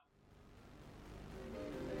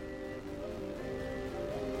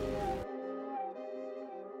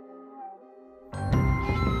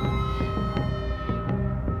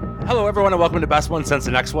Hello, everyone, and welcome to Best One Since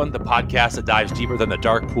the Next One, the podcast that dives deeper than the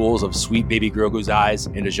dark pools of sweet baby Grogu's eyes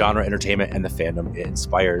into genre entertainment and the fandom it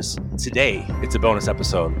inspires. Today, it's a bonus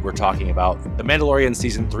episode. We're talking about The Mandalorian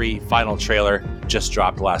Season 3 final trailer, just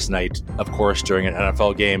dropped last night, of course, during an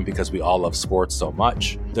NFL game because we all love sports so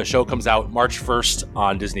much. The show comes out March 1st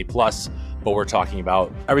on Disney+, but we're talking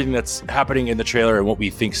about everything that's happening in the trailer and what we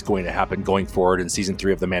think is going to happen going forward in Season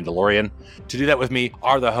 3 of The Mandalorian. To do that with me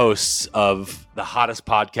are the hosts of the hottest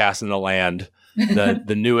podcast in the land,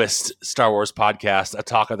 the newest Star Wars podcast,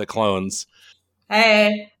 Attack of the Clones.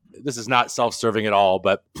 Hey. This is not self-serving at all,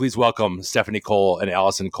 but please welcome Stephanie Cole and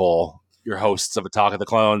Allison Cole, your hosts of Attack of the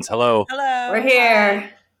Clones. Hello. Hello. We're here.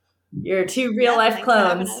 You're two real-life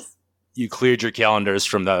clones. You cleared your calendars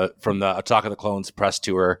from the Attack of the Clones press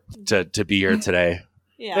tour to be here today.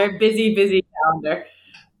 Yeah. Very busy calendar.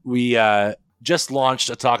 We just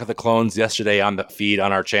launched Attack of the Clones yesterday on the feed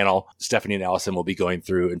on our channel. Stephanie and Allison will be going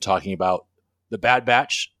through and talking about the Bad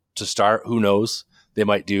Batch to start. Who knows? They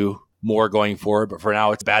might do more going forward, but for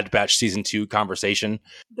now, it's Bad Batch Season 2 conversation.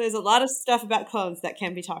 There's a lot of stuff about clones that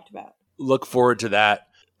can be talked about. Look forward to that.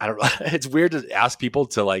 I don't know. It's weird to ask people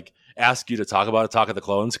to ask you to talk about Attack of the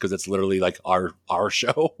Clones because it's literally like our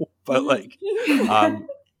show. But do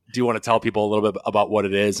you want to tell people a little bit about what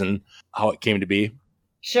it is and how it came to be?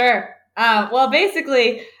 Sure. Well,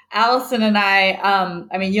 basically, Allison and I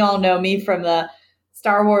you all know me from the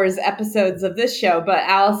Star Wars episodes of this show, but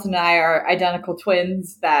Allison and I are identical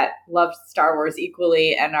twins that love Star Wars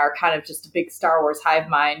equally and are kind of just a big Star Wars hive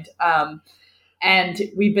mind. And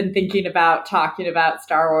we've been thinking about talking about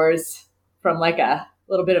Star Wars from like a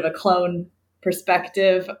little bit of a clone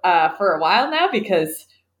perspective for a while now because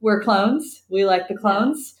we're clones. We like the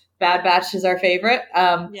clones. Bad Batch is our favorite.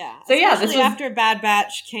 This was after Bad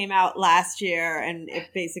Batch came out last year and it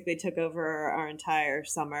basically took over our entire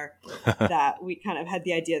summer that we kind of had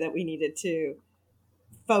the idea that we needed to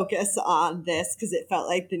focus on this because it felt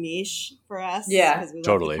like the niche for us. Yeah, because we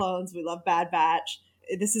totally love the clones, we love Bad Batch.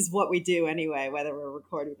 This is what we do anyway, whether we're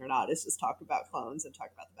recording or not, is just talk about clones and talk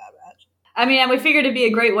about the Bad Batch. And we figured it'd be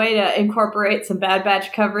a great way to incorporate some Bad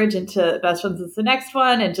Batch coverage into Best Ones Since the Next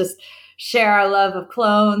One and just share our love of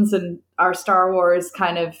clones and our Star Wars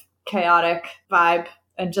kind of chaotic vibe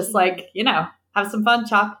and just have some fun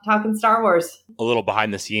talking Star Wars. A little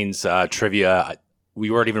behind the scenes trivia.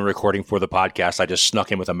 We weren't even recording for the podcast. I just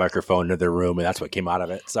snuck in with a microphone into their room and that's what came out of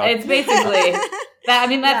it. So it's basically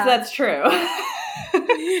that. That's true.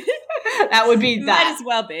 That would be that. Might as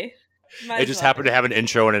well be. It just happened to have an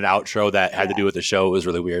intro and an outro that had to do with the show. It was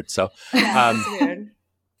really weird. So, it's weird.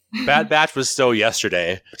 Bad Batch was so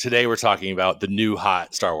yesterday. Today we're talking about the new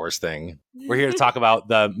hot Star Wars thing. We're here to talk about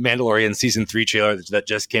the Mandalorian Season 3 trailer that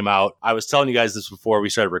just came out. I was telling you guys this before we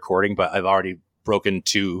started recording, but I've already broken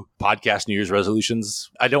 2 podcast New Year's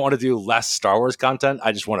resolutions. I don't want to do less Star Wars content.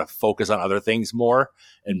 I just want to focus on other things more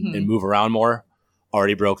and move around more.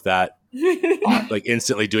 Already broke that.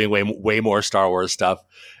 Instantly doing way more Star Wars stuff.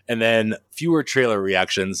 And then fewer trailer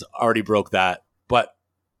reactions. Already broke that. But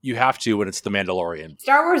you have to when it's The Mandalorian.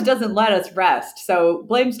 Star Wars doesn't let us rest, so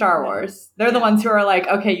blame Star Wars. They're the ones who are like,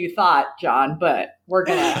 okay, you thought, John, but we're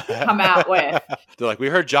going to come out with. They're like, we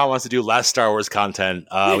heard John wants to do less Star Wars content.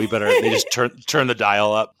 They just turn the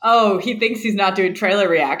dial up. Oh, he thinks he's not doing trailer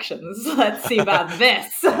reactions. Let's see about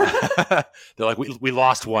this. They're like, we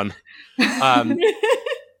lost one.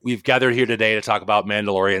 We've gathered here today to talk about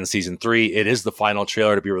Mandalorian Season 3. It is the final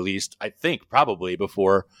trailer to be released, I think, probably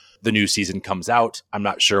before the new season comes out. I'm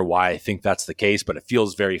not sure why I think that's the case, but it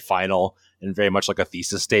feels very final and very much like a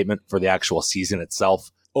thesis statement for the actual season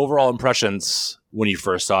itself. Overall impressions when you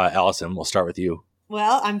first saw it, Allison, we'll start with you.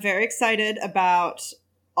 Well, I'm very excited about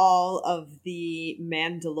all of the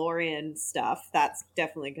Mandalorian stuff. That's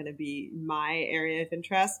definitely going to be my area of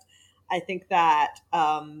interest. I think that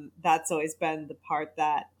that's always been the part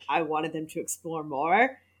that I wanted them to explore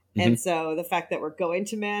more. Mm-hmm. And so the fact that we're going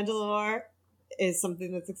to Mandalore is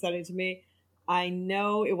something that's exciting to me. I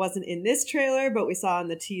know it wasn't in this trailer, but we saw in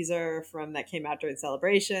the teaser that came out during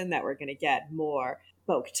Celebration that we're going to get more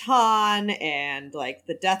Bo-Katan and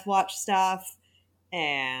the Death Watch stuff.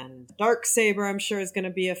 And Darksaber, I'm sure, is going to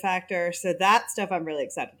be a factor. So that stuff I'm really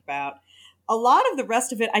excited about. A lot of the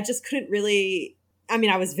rest of it, I just couldn't really...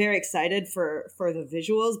 I was very excited for the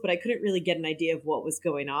visuals, but I couldn't really get an idea of what was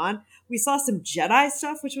going on. We saw some Jedi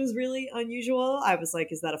stuff, which was really unusual. I was like,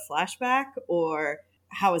 is that a flashback? Or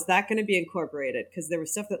how is that going to be incorporated? Because there was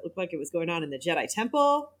stuff that looked like it was going on in the Jedi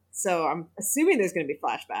Temple. So I'm assuming there's going to be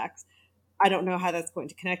flashbacks. I don't know how that's going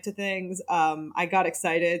to connect to things. I got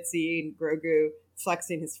excited seeing Grogu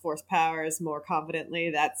flexing his force powers more confidently.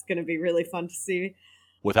 That's going to be really fun to see.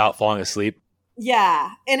 Without falling asleep?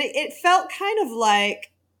 Yeah. And it felt kind of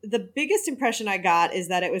like the biggest impression I got is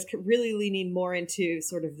that it was really leaning more into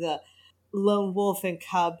sort of the lone wolf and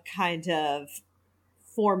cub kind of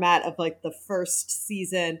format of like the first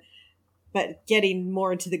season, but getting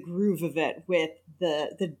more into the groove of it with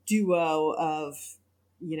the duo of,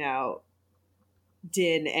 you know,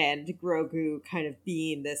 Din and Grogu kind of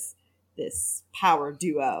being this power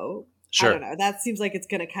duo. Sure. I don't know. That seems like it's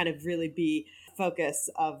going to kind of really be focus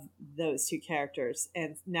of those two characters.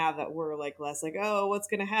 And now that we're like less like, oh, what's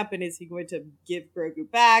going to happen? Is he going to give Grogu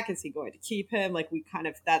back? Is he going to keep him? Like we kind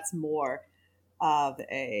of, that's more of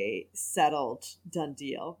a settled done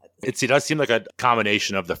deal. It does seem like a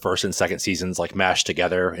combination of the first and second seasons like mashed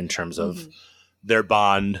together in terms of their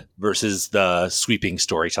bond versus the sweeping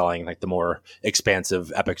storytelling, like the more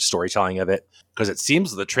expansive epic storytelling of it. Because it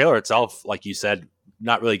seems the trailer itself, like you said,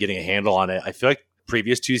 not really getting a handle on it. I feel like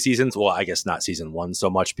previous two seasons, well, I guess not season one so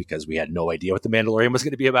much because we had no idea what The Mandalorian was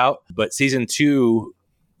going to be about. But season two,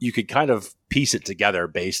 you could kind of piece it together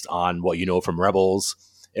based on what you know from Rebels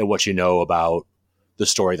and what you know about the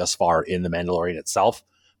story thus far in The Mandalorian itself.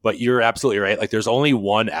 But you're absolutely right. Like there's only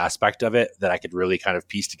one aspect of it that I could really kind of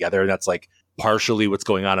piece together. And that's like partially what's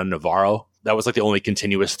going on Navarro. That was like the only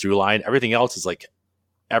continuous through line. Everything else is like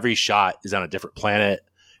every shot is on a different planet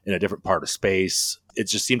in a different part of space. It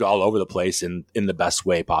just seemed all over the place in the best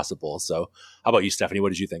way possible. So how about you, Stephanie? What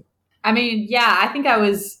did you think? I mean, yeah, I think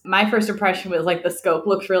my first impression was like the scope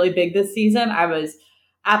looks really big this season. I was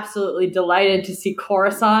absolutely delighted to see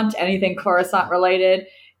Coruscant. Anything Coruscant related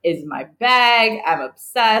is my bag. I'm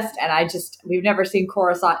obsessed. And we've never seen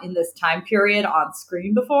Coruscant in this time period on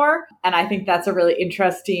screen before. And I think that's a really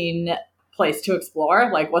interesting place to explore.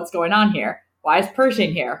 Like, what's going on here? Why is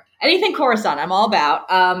Pershing here? Anything Coruscant, I'm all about.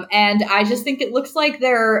 And I just think it looks like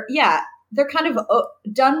they're kind of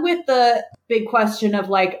done with the big question of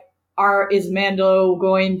like, is Mando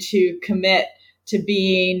going to commit to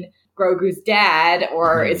being Grogu's dad,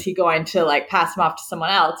 or is he going to like pass him off to someone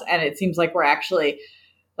else? And it seems like we're actually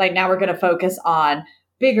like, now we're going to focus on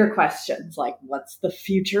bigger questions like what's the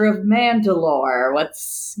future of Mandalore?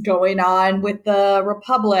 What's going on with the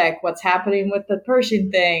Republic? What's happening with the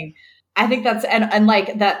Pershing thing? I think that's, and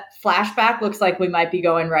like that flashback looks like we might be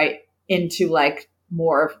going right into like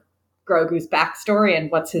more of Grogu's backstory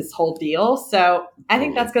and what's his whole deal. So I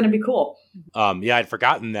think that's going to be cool. Yeah, I'd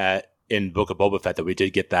forgotten that in Book of Boba Fett that we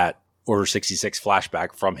did get that Order 66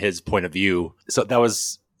 flashback from his point of view. So that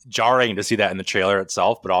was jarring to see that in the trailer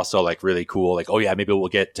itself, but also like really cool. Like, oh yeah, maybe we'll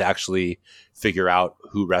get to actually figure out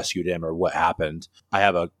who rescued him or what happened. I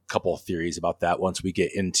have a couple of theories about that once we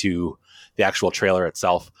get into the actual trailer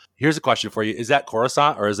itself. Here's a question for you. Is that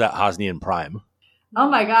Coruscant or is that Hosnian Prime? Oh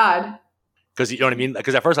my God. Because you know what I mean?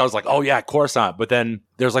 Because at first I was like, oh yeah, Coruscant. But then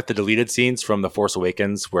there's like the deleted scenes from The Force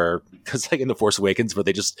Awakens because like in The Force Awakens where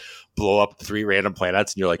they just blow up 3 random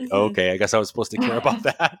planets and you're like, oh, okay, I guess I was supposed to care about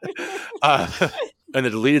that. In the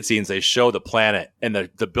deleted scenes, they show the planet and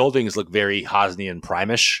the buildings look very Hosnian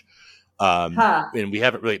Prime-ish. And we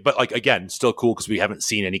haven't really, but like, again, still cool because we haven't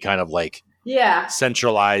seen any kind of like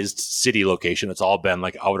centralized city location. It's all been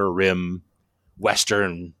like Outer Rim,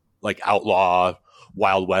 Western, like outlaw,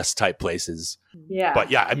 Wild West type places. Yeah. But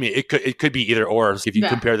yeah, I mean, it could be either or. If you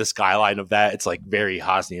compare the skyline of that, it's like very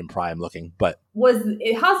Hosnian Prime looking. But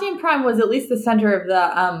Hosnian Prime was at least the center of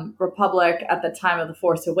the Republic at the time of The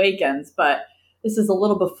Force Awakens, but this is a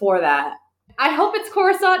little before that. I hope it's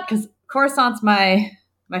Coruscant because Coruscant's my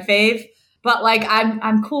fave. But like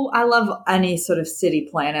I'm cool. I love any sort of city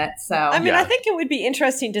planet. So I mean, I think it would be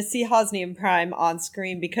interesting to see Hosnian Prime on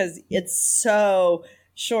screen because it's so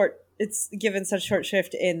short. It's given such short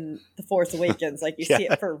shrift in The Force Awakens. Like you see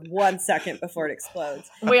it for 1 second before it explodes.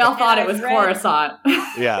 We all thought it was Coruscant.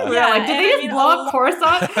 Yeah. We were like, did they just blow up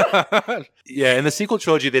Coruscant? Yeah, in the sequel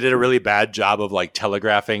trilogy, they did a really bad job of like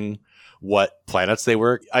telegraphing what planets they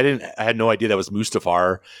were. I had no idea that was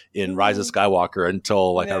Mustafar in Rise of Skywalker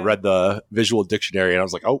until I read the visual dictionary and I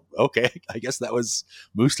was like, oh, okay, I guess that was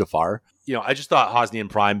Mustafar. You know, I just thought Hosnian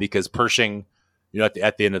Prime because Pershing, you know,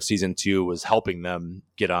 at the end of season 2 was helping them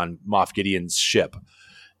get on Moff Gideon's ship.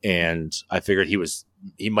 And I figured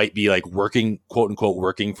he might be like working, quote unquote,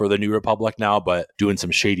 working for the New Republic now, but doing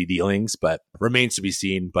some shady dealings, but remains to be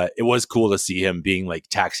seen. But it was cool to see him being like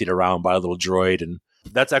taxied around by a little droid. And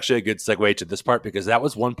that's actually a good segue to this part because that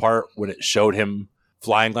was one part when it showed him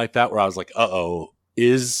flying like that where I was like,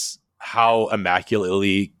 is how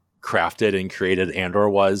immaculately crafted and created Andor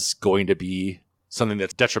was going to be something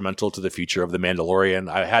that's detrimental to the future of The Mandalorian.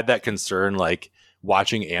 I had that concern, like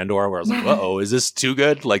watching Andor where I was like, is this too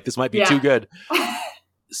good? Like this might be too good.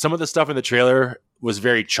 Some of the stuff in the trailer was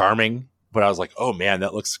very charming, but I was like, oh man,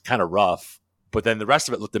 that looks kind of rough. but then the rest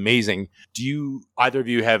of it looked amazing. Do you, either of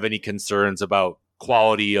you, have any concerns about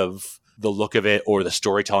quality of the look of it or the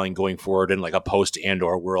storytelling going forward in like a post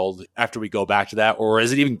Andor world after we go back to that? Or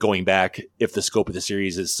is it even going back if the scope of the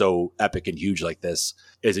series is so epic and huge like this?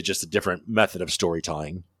 Is it just a different method of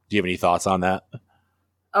storytelling? Do you have any thoughts on that?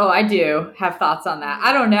 Oh, I do have thoughts on that.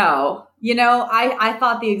 I don't know. I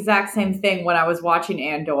thought the exact same thing when I was watching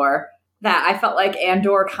Andor, that I felt like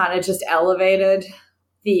Andor kind of just elevated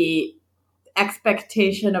the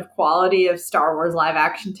expectation of quality of Star Wars live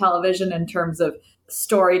action television in terms of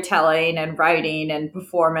storytelling and writing and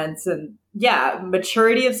performance and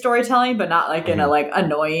maturity of storytelling, but not like in a like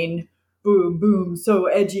annoying boom, boom, so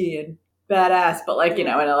edgy and badass, but like, in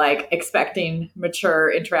a like expecting mature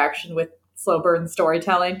interaction with slow burn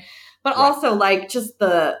storytelling. But also like just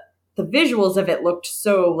the visuals of it looked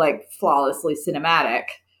so like flawlessly cinematic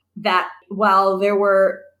that while there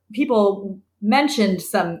were people mentioned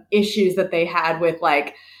some issues that they had with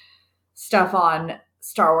like stuff on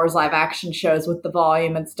Star Wars live action shows with the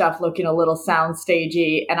volume and stuff looking a little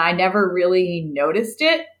soundstagey, and I never really noticed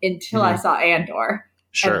it until I saw Andor.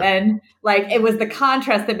 Sure. And then like it was the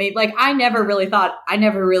contrast that made like I never really thought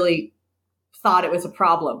it was a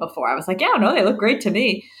problem before. I was like, yeah, no, they look great to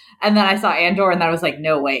me. And then I saw Andor and then I was like,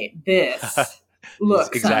 no, wait, this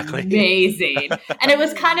looks amazing. And it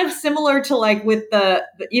was kind of similar to like with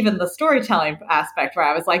even the storytelling aspect where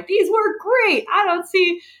I was like, these were great. I don't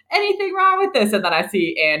see anything wrong with this. And then I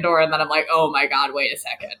see Andor and then I'm like, oh my God, wait a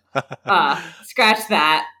second. Scratch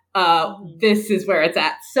that. This is where it's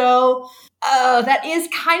at. So that is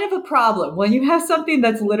kind of a problem when you have something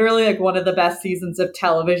that's literally like one of the best seasons of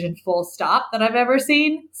television full stop that I've ever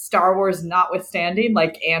seen, Star Wars notwithstanding,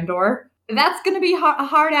 like Andor. That's going to be a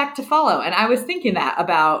hard act to follow. And I was thinking that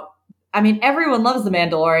about, I mean, everyone loves The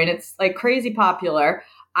Mandalorian. It's like crazy popular.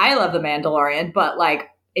 I love The Mandalorian, but like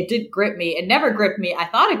it didn't grip me. It never gripped me. I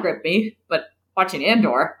thought it gripped me, but watching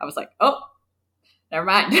Andor, I was like, oh, never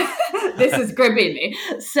mind. This is gripping me.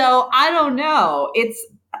 So I don't know. It's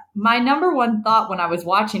my number one thought when I was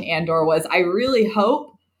watching Andor was I really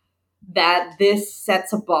hope that this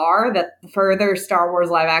sets a bar that further Star Wars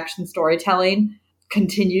live action storytelling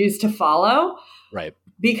continues to follow. Right.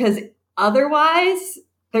 Because otherwise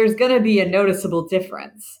there's going to be a noticeable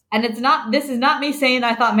difference. And this is not me saying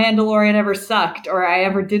I thought Mandalorian ever sucked or I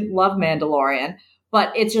ever didn't love Mandalorian,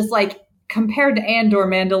 but it's just like compared to Andor,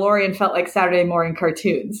 Mandalorian felt like Saturday morning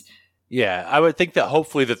cartoons. Yeah, I would think that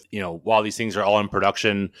hopefully that, while these things are all in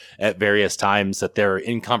production at various times, that they're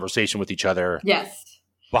in conversation with each other. Yes.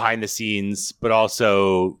 Behind the scenes, but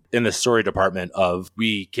also in the story department of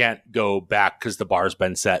we can't go back because the bar's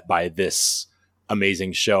been set by this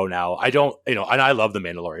amazing show now. I don't, and I love The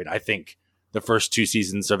Mandalorian. I think the first 2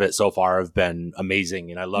 seasons of it so far have been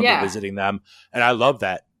amazing and I love revisiting them. And I love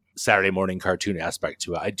that Saturday morning cartoon aspect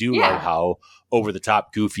to it. I do love how over the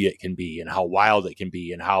top goofy it can be and how wild it can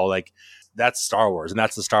be and how like that's Star Wars. And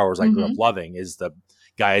that's the Star Wars I grew up loving is the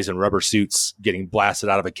guys in rubber suits getting blasted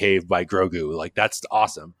out of a cave by Grogu. Like that's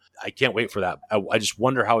awesome. I can't wait for that. I just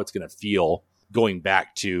wonder how it's going to feel going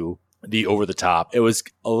back to the over the top. It was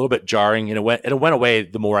a little bit jarring and it went away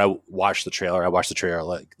the more I watched the trailer. I watched the trailer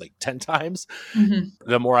like 10 times.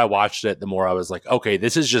 The more I watched it, the more I was like, okay,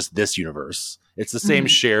 this is just this universe. It's the same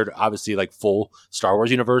shared, obviously like full Star Wars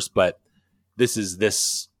universe, but this is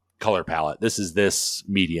this color palette. This is this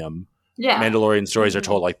medium. Yeah. Mandalorian stories are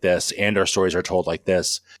told like this, and our stories are told like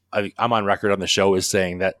this. I'm on record on the show as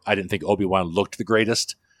saying that I didn't think Obi-Wan looked the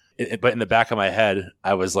greatest. But in the back of my head,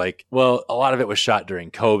 I was like, well, a lot of it was shot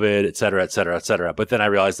during COVID, et cetera, et cetera, et cetera. But then I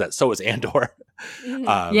realized that so was Andor.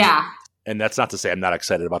 And that's not to say I'm not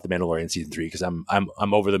excited about The Mandalorian season 3 because I'm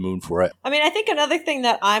over the moon for it. I mean, I think another thing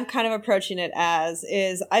that I'm kind of approaching it as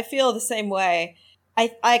is I feel the same way.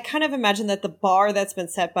 I kind of imagine that the bar that's been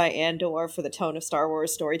set by Andor for the tone of Star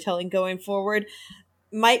Wars storytelling going forward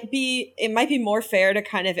might be more fair to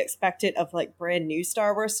kind of expect it of like brand new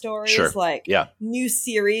Star Wars stories, new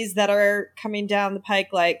series that are coming down the pike,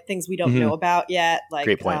 like things we don't know about yet,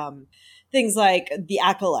 like things like The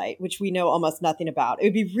Acolyte, which we know almost nothing about. It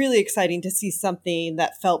would be really exciting to see something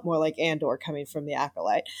that felt more like Andor coming from The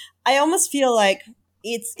Acolyte. I almost feel like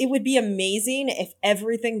it would be amazing if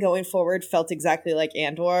everything going forward felt exactly like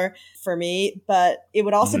Andor for me, but it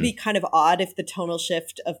would also be kind of odd if the tonal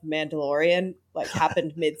shift of Mandalorian like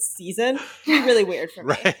happened mid-season. Really weird for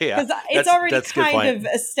me. Because it's already kind of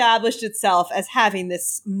established itself as having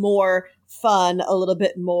this more fun, a little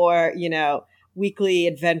bit more, weekly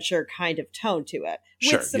adventure kind of tone to it.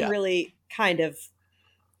 With some really kind of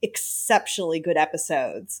exceptionally good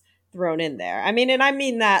episodes thrown in there. I mean, and I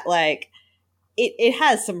mean that like it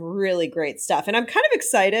has some really great stuff. And I'm kind of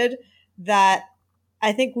excited that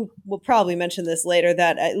I think we'll probably mention this later,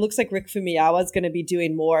 that it looks like Rick Fumiyawa is going to be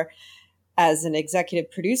doing more as an executive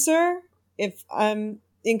producer, if I'm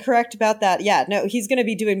incorrect about that. Yeah, no, he's going to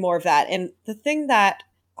be doing more of that. And the thing that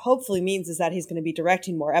hopefully means is that he's going to be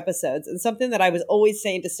directing more episodes. And something that I was always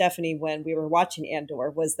saying to Stephanie when we were watching Andor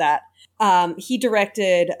was that he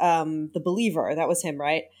directed The Believer. That was him,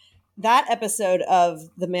 right? That episode of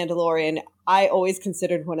The Mandalorian, I always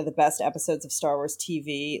considered one of the best episodes of Star Wars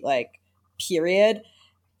TV, like, period.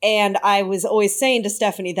 And I was always saying to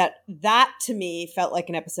Stephanie that to me felt like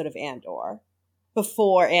an episode of Andor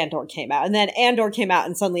before Andor came out. And then Andor came out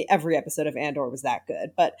and suddenly every episode of Andor was that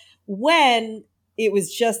good. But when it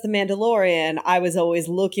was just The Mandalorian, I was always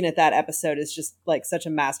looking at that episode as just like such a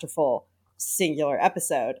masterful singular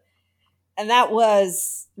episode. And that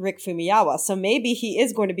was Rick Fumiyawa. So maybe he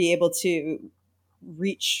is going to be able to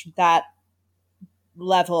reach that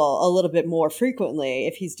level a little bit more frequently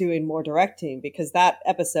if he's doing more directing, because that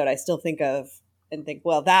episode I still think of and think,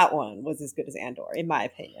 well, that one was as good as Andor, in my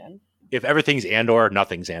opinion. If everything's Andor,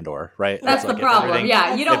 nothing's Andor, right? That's the problem.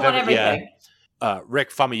 Yeah, you don't want everything. Yeah.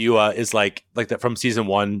 Rick Famuyiwa is like that from season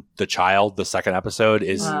 1, The Child, the second episode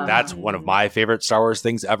that's one of my favorite Star Wars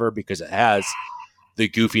things ever, because it has the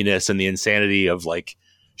goofiness and the insanity of like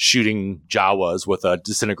shooting Jawas with a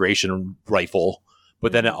disintegration rifle.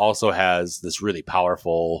 But then it also has this really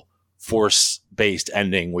powerful Force-based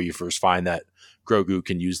ending where you first find that Grogu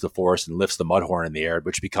can use the Force and lifts the Mudhorn in the air,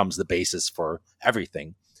 which becomes the basis for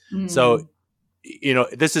everything. So,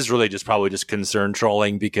 this is really probably just concern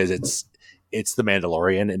trolling, because it's The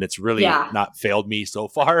Mandalorian and it's really not failed me so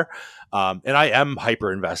far. And I am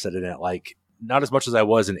hyper invested in it, like not as much as I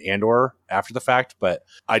was in Andor after the fact, but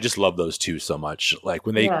I just love those two so much. Like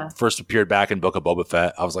when they first appeared back in Book of Boba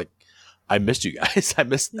Fett, I was like, I missed you guys. I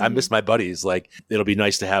missed my buddies. Like, it'll be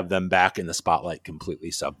nice to have them back in the spotlight completely.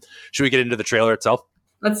 So should we get into the trailer itself?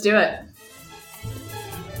 Let's do it.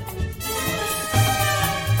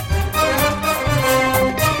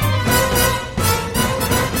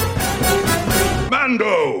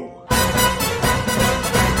 Mando!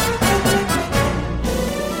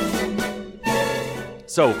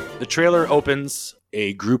 So the trailer opens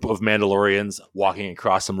a group of Mandalorians walking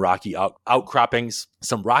across some rocky outcroppings.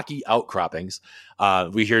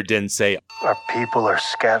 We hear Din say, "Our people are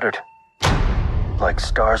scattered like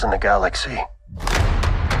stars in the galaxy.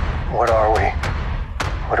 What are we?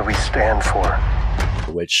 What do we stand for?"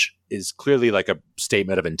 Which is clearly like a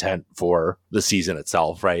statement of intent for the season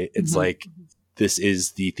itself, right? It's like, this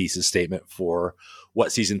is the thesis statement for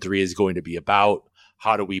what season 3 is going to be about.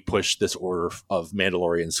 How do we push this order of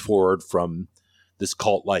Mandalorians forward from this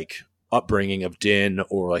cult-like upbringing of Din,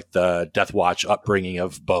 or like the Death Watch upbringing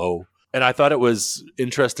of Bo? And I thought it was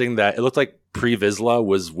interesting that it looked like Pre Vizsla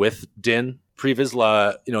was with Din. Pre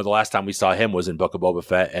Vizsla, the last time we saw him was in Book of Boba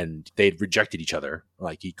Fett, and they'd rejected each other.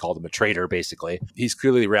 Like, he called him a traitor, basically. He's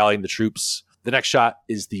clearly rallying the troops. The next shot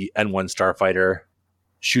is the N1 starfighter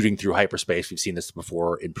shooting through hyperspace. We've seen this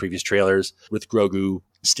before in previous trailers, with Grogu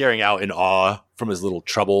staring out in awe from his little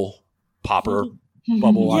trouble popper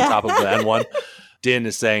bubble on top of the N1. Din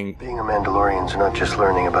is saying, "Being a Mandalorian is not just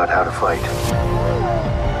learning about how to fight.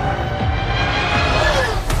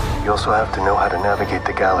 You also have to know how to navigate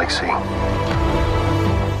the galaxy.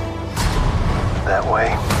 That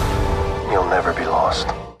way, you'll never be lost."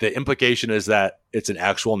 The implication is that it's an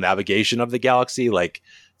actual navigation of the galaxy, like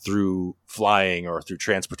through flying or through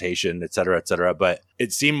transportation, et cetera, et cetera. But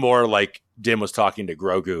it seemed more like Din was talking to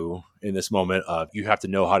Grogu in this moment of, you have to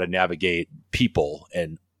know how to navigate people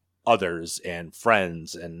and others and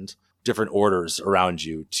friends and different orders around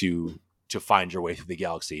you to find your way through the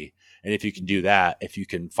galaxy. And if you can do that, if you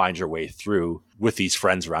can find your way through with these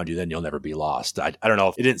friends around you, then you'll never be lost. I don't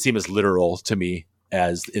know. It didn't seem as literal to me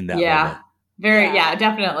as in that moment.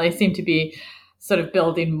 Definitely seemed to be sort of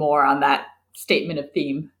building more on that statement of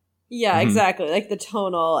theme. Yeah, exactly. Like the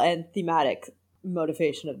tonal and thematic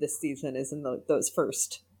motivation of this season is in those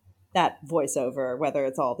first, that voiceover, whether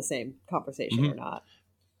it's all the same conversation or not.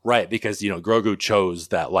 Right, because Grogu chose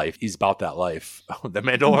that life. He's about that life. The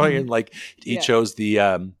Mandalorian, he chose the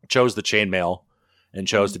chainmail and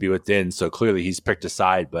chose to be with Din. So clearly he's picked a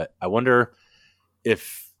side. But I wonder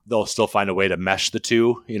if they'll still find a way to mesh the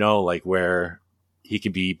two. Where he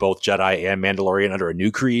can be both Jedi and Mandalorian under a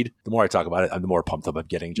new creed. The more I talk about it, the more pumped up I'm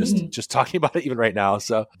getting just talking about it even right now.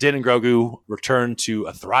 So Din and Grogu return to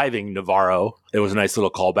a thriving Navarro. It was a nice little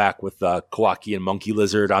callback with the Kowakian monkey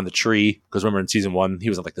lizard on the tree. Because remember in season 1, he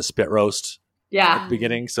was on the spit roast at the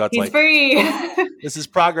beginning. So it's he's free. This is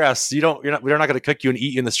progress. We're not going to cook you and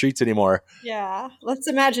eat you in the streets anymore. Yeah. Let's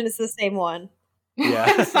imagine it's the same one.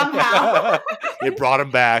 Yeah. Somehow. They brought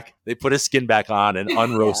him back. They put his skin back on and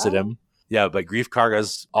unroasted him. Yeah, but Greef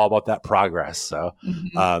Karga's all about that progress. So,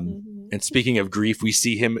 and speaking of Greef, we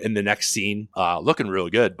see him in the next scene, looking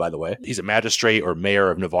really good, by the way. He's a magistrate or mayor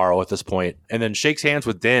of Navarro at this point, and then shakes hands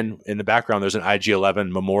with Din. In the background, there's an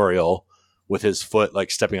IG-11 memorial with his foot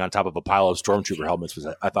like stepping on top of a pile of stormtrooper helmets, which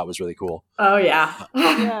I thought was really cool. Oh, yeah.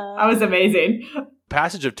 That was amazing.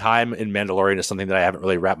 Passage of time in Mandalorian is something that I haven't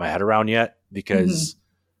really wrapped my head around yet, because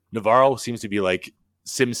Navarro seems to be like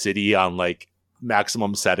Sim City on like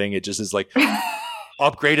maximum setting. It just is like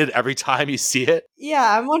upgraded every time you see it.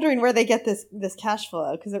 Yeah, I'm wondering where they get this cash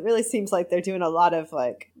flow, because it really seems like they're doing a lot of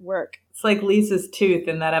like work. It's like Lisa's tooth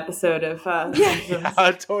in that episode of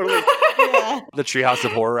Yeah, totally. The Treehouse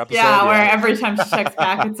of Horror episode. Yeah, where every time she checks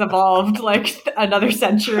back, it's evolved like another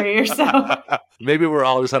century or so. Maybe we're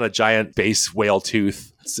all just on a giant base whale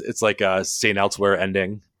tooth. It's like a St. Elsewhere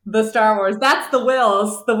ending. The Star Wars. That's the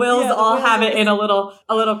Wills. The Wills all Wills. have it in a little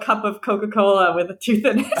cup of Coca-Cola with a tooth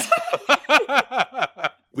in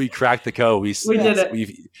it. We cracked the code. We did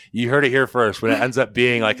it. You heard it here first. When it ends up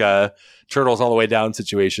being like a Turtles All the Way Down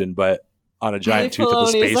situation, but on a giant tooth of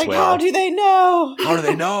a space like, whale. How do they know? How do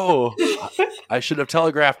they know? I should have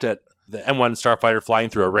telegraphed it. The M1 starfighter flying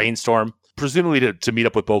through a rainstorm, presumably to meet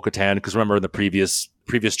up with Bo-Katan, because remember in the previous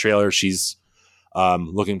trailer, she's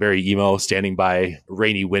looking very emo, standing by a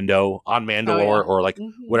rainy window on Mandalore or like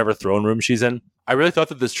whatever throne room she's in. I really thought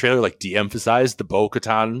that this trailer like de-emphasized the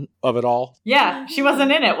Bo-Katan of it all. Yeah, she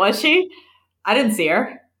wasn't in it, was she? I didn't see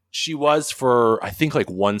her. She was for, I think, like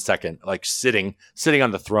 1 second, like sitting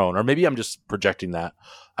on the throne. Or maybe I'm just projecting that.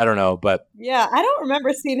 I don't know, but... Yeah, I don't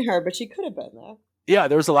remember seeing her, but she could have been there. Yeah,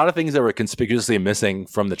 there was a lot of things that were conspicuously missing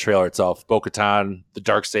from the trailer itself. Bo-Katan, the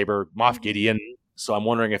Darksaber, Moff Gideon. So I'm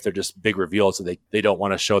wondering if they're just big reveals so they don't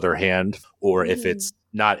want to show their hand, or if it's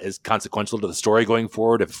not as consequential to the story going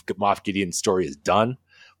forward, if Moff Gideon's story is done.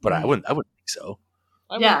 But I wouldn't think so.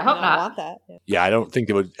 I hope not. Want that. Yeah, I don't think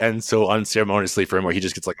it would end so unceremoniously for him where he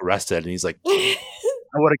just gets like arrested and he's like, I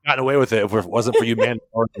would have gotten away with it if it wasn't for you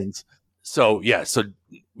Mandalorians. So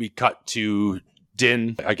we cut to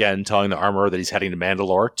Din again telling the armorer that he's heading to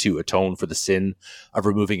Mandalore to atone for the sin of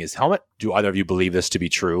removing his helmet. Do either of you believe this to be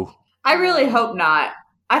true? I really hope not.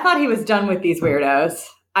 I thought he was done with these weirdos.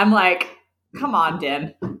 I'm like, come on,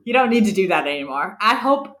 Din. You don't need to do that anymore.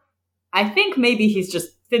 I think maybe he's just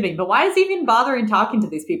fibbing, but why is he even bothering talking to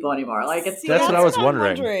these people anymore? Like, that's what I was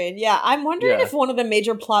wondering. Yeah, I'm wondering if one of the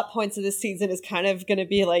major plot points of this season is kind of going to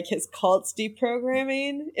be like his cult's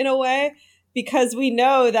deprogramming in a way, because we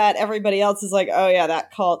know that everybody else is like, oh yeah, that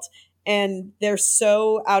cult. And they're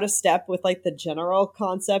so out of step with like the general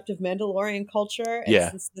concept of Mandalorian culture. And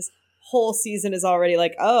since this whole season is already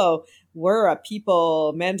like, oh, we're a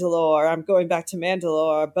people, Mandalore, I'm going back to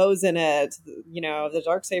Mandalore, Bo's in it, you know, the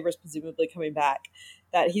Darksaber's presumably coming back,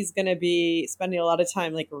 that he's going to be spending a lot of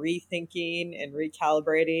time like rethinking and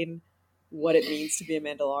recalibrating what it means to be a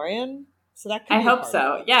Mandalorian. So that could I hope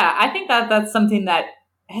so. Yeah, I think that's something that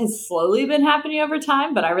has slowly been happening over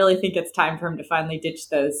time, but I really think it's time for him to finally ditch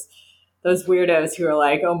those weirdos who are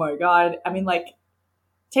like, oh my God. I mean, like,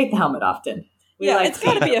 take the helmet off, Din. It's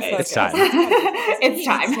got to be a focus. It's time. It's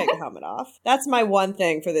time. Take the helmet off. That's my one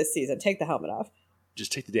thing for this season. Take the helmet off.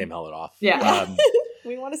 Just take the damn helmet off. Yeah.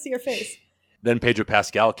 We want to see your face. Then Pedro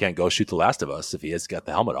Pascal can't go shoot The Last of Us if he has got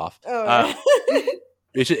the helmet off. Oh,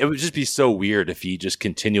 It would just be so weird if he just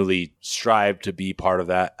continually strived to be part of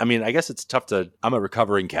that. I mean, I guess it's tough I'm a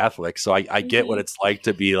recovering Catholic, so I get what it's like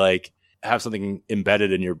to be like, have something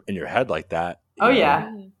embedded in your head like that. Oh,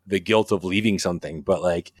 yeah. The guilt of leaving something, but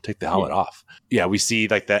like take the helmet off. Yeah, we see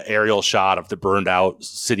like that aerial shot of the burned out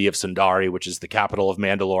city of Sundari, which is the capital of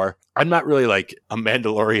Mandalore. I'm not really like a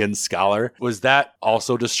Mandalorian scholar. Was that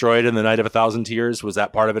also destroyed in the Night of 1,000 Tears? Was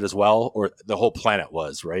that part of it as well? Or the whole planet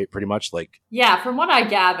was, right? Pretty much like. Yeah, from what I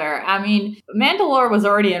gather, I mean, Mandalore was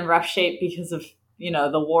already in rough shape because of,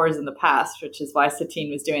 the wars in the past, which is why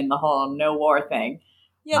Satine was doing the whole no war thing.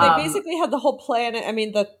 Yeah, they basically had the whole planet. I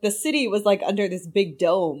mean, the city was like under this big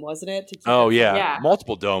dome, wasn't it? Yeah.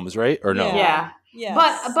 Multiple domes, right? Or no? Yeah. Yes.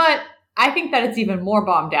 But I think that it's even more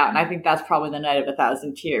bombed out, and I think that's probably the Night of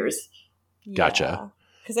 1,000 Tears. Gotcha.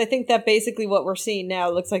 Because I think that basically what we're seeing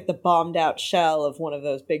now looks like the bombed out shell of one of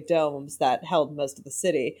those big domes that held most of the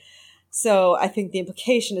city. So I think the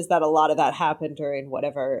implication is that a lot of that happened during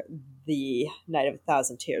whatever the Night of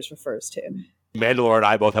 1,000 Tears refers to. Mandalore and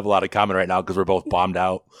I both have a lot in common right now because we're both bombed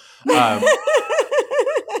out. I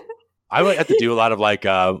would have to do a lot of like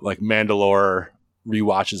Mandalore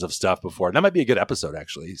rewatches of stuff before. And that might be a good episode,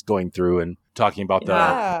 actually. He's going through and talking about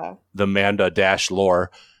the Manda Dash lore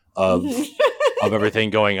of of everything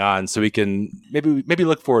going on, so we can maybe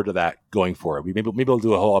look forward to that going forward. Maybe we'll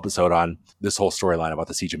do a whole episode on this whole storyline about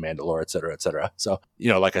the Siege of Mandalore, et cetera, et cetera. So,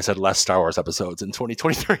 like I said, less Star Wars episodes in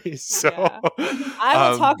 2023. So I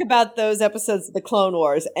will talk about those episodes of the Clone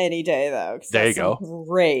Wars any day, though. There you go.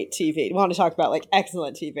 Great TV. You want to talk about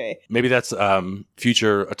excellent TV? Maybe that's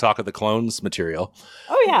future Attack of the Clones material.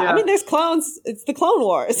 Oh yeah. I mean, there's clones. It's the Clone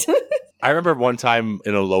Wars. I remember one time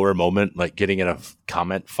in a lower moment, getting in a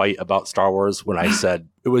comment fight about Star Wars when I said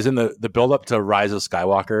it was in the build up to Rise of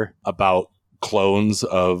Skywalker about clones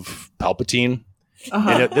of Palpatine.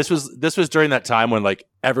 And this was during that time when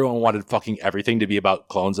everyone wanted fucking everything to be about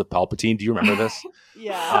clones of Palpatine. Do you remember this?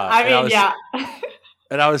 Yeah.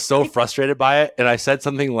 And I was so frustrated by it. And I said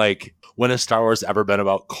something like, when has Star Wars ever been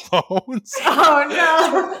about clones? Oh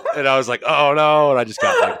no. And I was like, oh no. And I just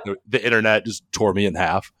got the internet just tore me in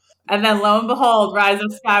half. And then lo and behold, Rise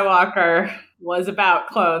of Skywalker was about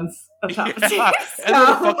clones of Palpatine. Yeah. And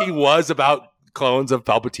then it fucking was about clones of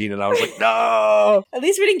Palpatine, and I was like, no. At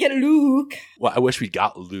least we didn't get Luke. Well, I wish we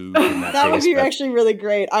got Luke in that That would case, be but actually really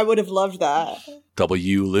great. I would have loved that.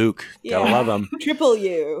 W Luke. Gotta love him. Triple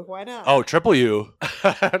U. Why not? Oh, Triple U.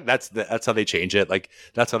 That's how they change it.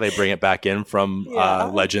 That's how they bring it back in from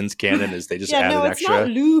Legends canon, is they just add an extra. It's not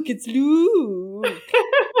Luke, it's Luke.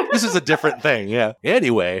 This is a different thing, yeah.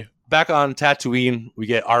 Anyway, back on Tatooine, we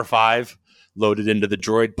get R5 loaded into the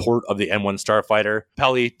droid port of the M1 Starfighter.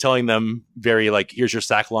 Peli telling them very here's your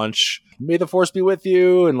sack lunch. May the Force be with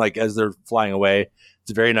you. And as they're flying away,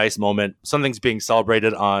 it's a very nice moment. Something's being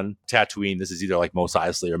celebrated on Tatooine. This is either Mos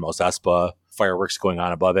Eisley or Mos Espa. Fireworks going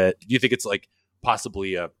on above it. Do you think it's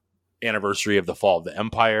possibly a anniversary of the fall of the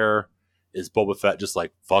Empire? Is Boba Fett just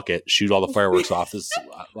fuck it, shoot all the fireworks off this?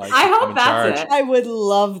 I hope that's it. I would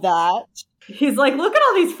love that. He's like, look at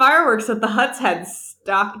all these fireworks that the Hutt's had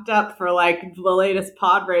stocked up for the latest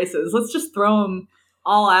pod races. Let's just throw them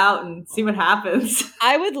all out and see what happens.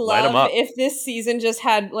 I would love if this season just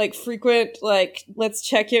had frequent let's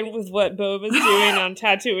check in with what Boba's doing on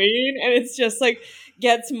Tatooine, and it's just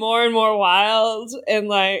gets more and more wild, and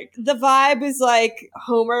the vibe is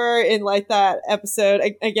Homer in that episode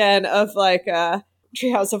again of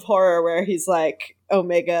Treehouse of Horror where he's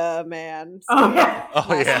Omega Man. Oh yeah.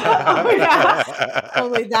 Oh yeah.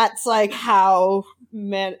 Only that's how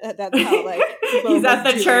men. That's how he's at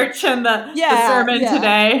the church and the sermon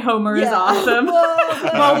today. Homer is awesome.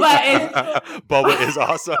 Boba is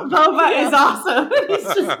awesome. Boba is awesome.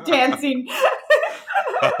 He's just dancing.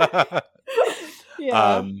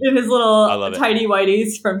 In his little tidy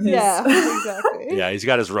whities from his. Yeah, exactly. Yeah, he's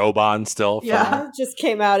got his robe on still. Just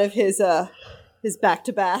came out of his back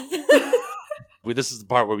to bath. This is the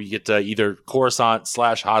part where we get either Coruscant /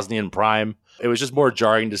 Hosnian Prime. It was just more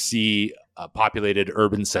jarring to see a populated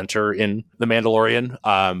urban center in The Mandalorian,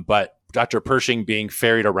 but Dr. Pershing being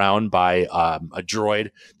ferried around by a droid.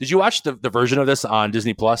 Did you watch the version of this on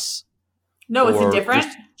Disney Plus? No, it's indifferent.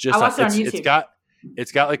 I watched it on YouTube.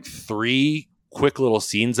 It's got 3 quick little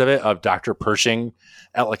scenes of it of Dr. Pershing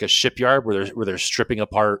at a shipyard where they're stripping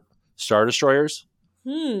apart Star Destroyers.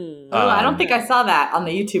 I don't think I saw that on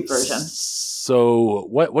the YouTube version. So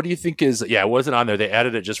what do you think is? Yeah, it wasn't on there. They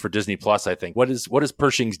added it just for Disney Plus, I think. What is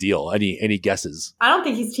Pershing's deal? Any guesses? I don't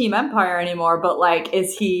think he's Team Empire anymore, but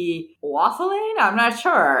is he waffling? I'm not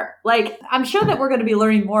sure. I'm sure that we're going to be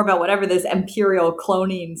learning more about whatever this Imperial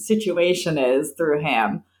cloning situation is through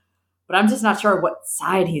him, but I'm just not sure what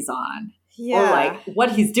side he's on. Yeah. Or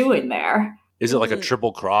what he's doing there. Is it a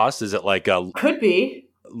triple cross? Is it a could be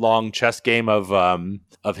long chess game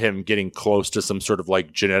of him getting close to some sort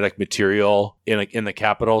of genetic material in the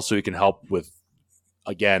capital so he can help with,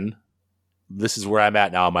 again, this is where I'm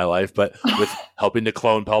at now in my life, but with helping to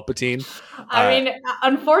clone Palpatine? I mean,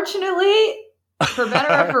 unfortunately, for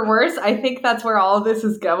better or for worse, I think that's where all of this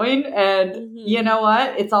is going. And you know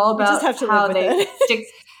what? It's all about how they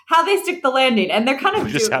stick the landing, and they're kind of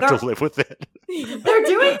we just have to live with it. They're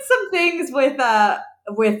doing some things with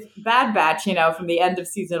Bad Batch, from the end of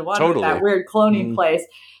season 1, with that weird cloning place.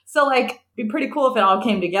 So it'd be pretty cool if it all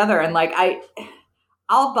came together, and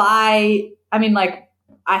I'll buy. I mean,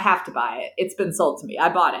 I have to buy it. It's been sold to me. I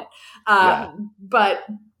bought it, but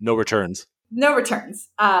no returns. No returns.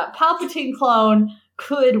 Palpatine clone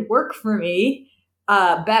could work for me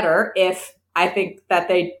better if I think that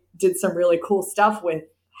they did some really cool stuff with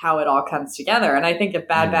how it all comes together. And I think if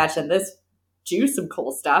Bad Batch and this do some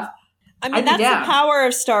cool stuff, I mean, that's the power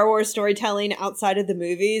of Star Wars storytelling outside of the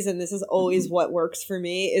movies. And this is always what works for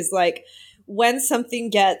me is when something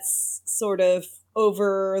gets sort of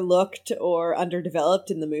overlooked or underdeveloped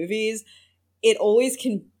in the movies, it always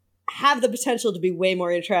can have the potential to be way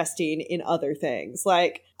more interesting in other things.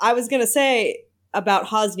 I was going to say, about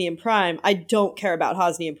Hosnian Prime. I don't care about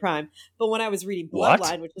Hosnian Prime. But when I was reading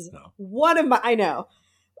Bloodline, which is one of my, I know.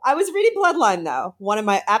 I was reading Bloodline, though, one of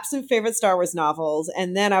my absolute favorite Star Wars novels.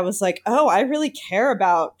 And then I was like, oh, I really care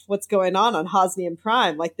about what's going on Hosnian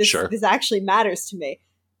Prime. Like, this actually matters to me.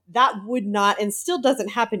 That would not, and still doesn't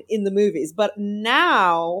happen in the movies. But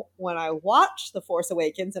now, when I watch The Force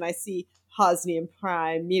Awakens and I see Hosnian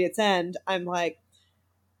Prime meet its end, I'm like,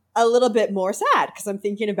 a little bit more sad because I'm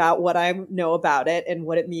thinking about what I know about it and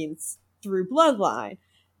what it means through Bloodline.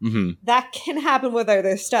 Mm-hmm. That can happen with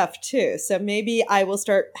other stuff too. So maybe I will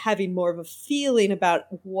start having more of a feeling about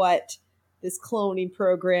what this cloning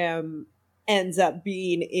program ends up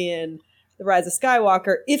being in The Rise of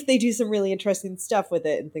Skywalker if they do some really interesting stuff with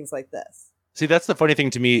it and things like this. See, that's the funny thing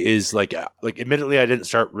to me is like admittedly, I didn't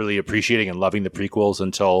start really appreciating and loving the prequels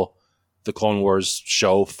until the Clone Wars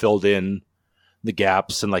show filled in the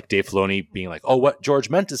gaps, and like Dave Filoni being like, oh, what George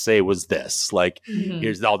meant to say was this, like,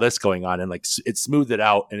 here's all this going on. And like, it smoothed it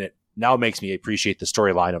out. And it now makes me appreciate the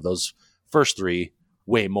storyline of those first three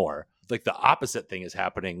way more. Like the opposite thing is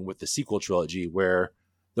happening with the sequel trilogy, where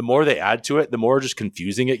the more they add to it, the more just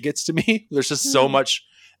confusing it gets to me. There's just so much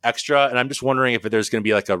extra. And I'm just wondering if there's going to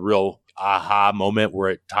be like a real aha moment where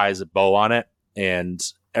it ties a bow on it and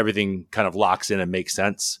everything kind of locks in and makes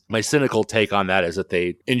sense. My cynical take on that is that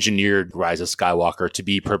they engineered Rise of Skywalker to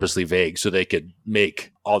be purposely vague so they could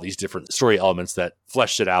make all these different story elements that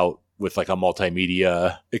fleshed it out with like a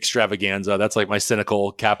multimedia extravaganza. That's like my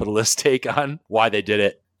cynical capitalist take on why they did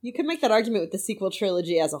it. You can make that argument with the sequel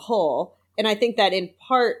trilogy as a whole. And I think that in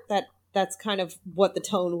part that's kind of what the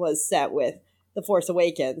tone was set with The Force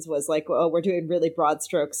Awakens, was like, oh, we're doing really broad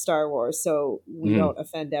stroke Star Wars so we don't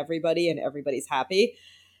offend everybody and everybody's happy.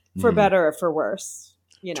 For better or for worse,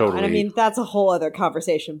 you know. Totally. And I mean, that's a whole other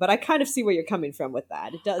conversation, but I kind of see where you're coming from with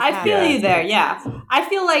that. It does. I feel you there. Yeah. I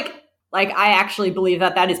feel like I actually believe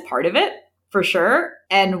that is part of it for sure.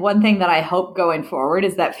 And one thing that I hope going forward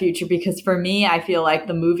is that future, because for me, I feel like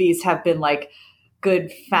the movies have been like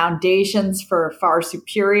good foundations for far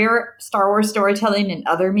superior Star Wars storytelling in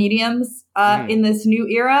other mediums in this new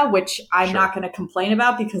era, which I'm not going to complain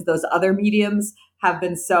about because those other mediums have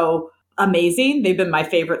been so amazing. They've been my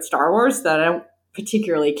favorite Star Wars, that I don't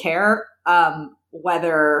particularly care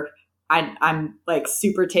whether I'm like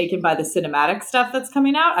super taken by the cinematic stuff that's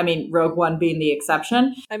coming out. I mean, Rogue One being the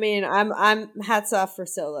exception. I mean, I'm hats off for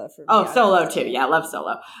Solo. For me. Oh, Solo too. Yeah, I love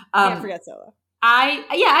Solo. Can't forget Solo.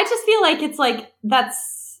 I just feel like it's like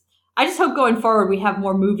I just hope going forward we have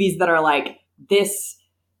more movies that are like, this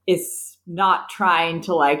is not trying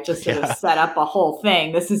to like just sort of set up a whole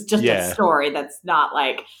thing. This is just a story that's not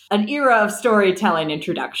like an era of storytelling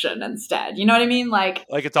introduction instead. You know what I mean? Like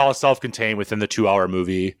it's all self-contained within the 2-hour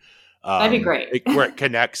movie. That'd be great. Where it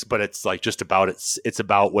connects, but it's like just about it's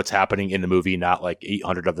about what's happening in the movie, not like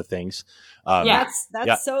 800 other things.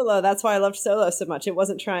 That's Solo. That's why I loved Solo so much. It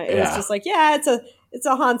wasn't trying. It was just like, it's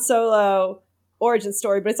a Han Solo origin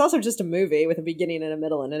story, but it's also just a movie with a beginning and a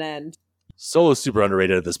middle and an end. Solo's super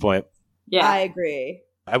underrated at this point. Yeah, I agree.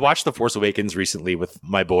 I watched The Force Awakens recently with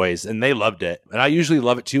my boys, and they loved it. And I usually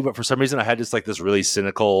love it too, but for some reason I had just like this really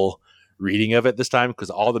cynical reading of it this time because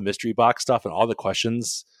all the mystery box stuff and all the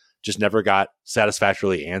questions just never got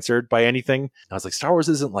satisfactorily answered by anything. And I was like, Star Wars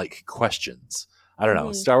isn't like questions. I don't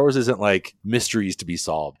know. Star Wars isn't like mysteries to be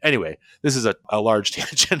solved. Anyway, this is a large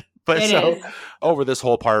tangent. But over this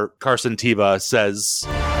whole part, Carson Teva says,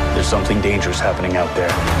 there's something dangerous happening out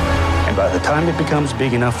there. And by the time it becomes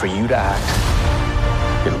big enough for you to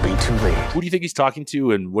act, it'll be too late. Who do you think he's talking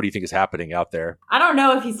to, and what do you think is happening out there? I don't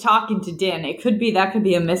know if he's talking to Din. That could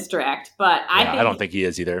be a misdirect, but I don't think he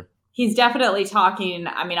is either. He's definitely talking.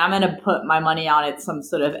 I mean, I'm going to put my money on it. Some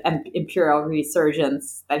sort of Imperial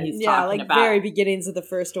resurgence that he's talking about. Very beginnings of the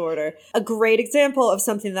First Order. A great example of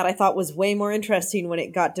something that I thought was way more interesting when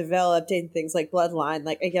it got developed in things like Bloodline.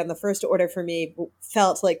 Like, again, the First Order for me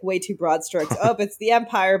felt like way too broad strokes. It's the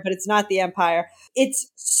Empire, but it's not the Empire. It's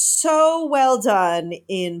so well done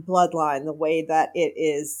in Bloodline, the way that it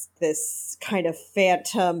is this kind of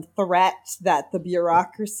phantom threat that the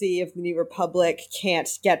bureaucracy of the New Republic can't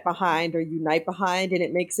get behind or unite behind, and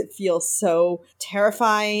it makes it feel so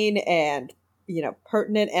terrifying and, you know,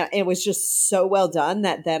 pertinent, and it was just so well done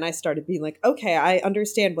that then I started being like, okay, I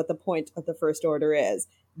understand what the point of the First Order is.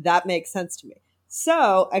 That makes sense to me.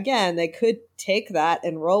 So again, they could take that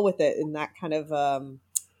and roll with it in that kind of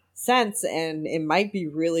sense, and it might be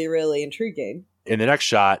really, really intriguing. In the next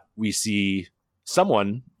shot, we see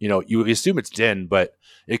someone, you know, you assume it's Din, but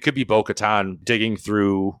it could be Bo-Katan digging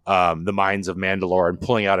through the mines of Mandalore and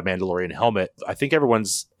pulling out a Mandalorian helmet. I think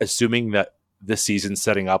everyone's assuming that this season's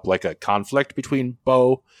setting up like a conflict between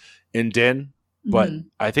Bo and Din. But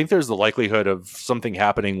I think there's the likelihood of something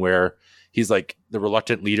happening where he's like the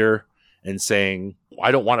reluctant leader and saying,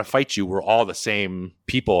 I don't want to fight you. We're all the same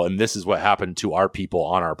people. And this is what happened to our people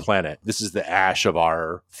on our planet. This is the ash of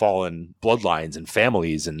our fallen bloodlines and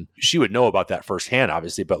families. And she would know about that firsthand,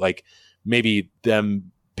 obviously. But like maybe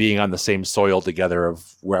them being on the same soil together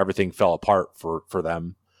of where everything fell apart for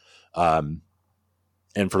them.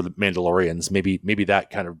 And for the Mandalorians, maybe that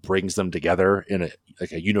kind of brings them together in a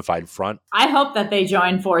unified front. I hope that they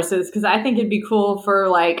join forces because I think it'd be cool for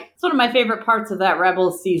like, it's one of my favorite parts of that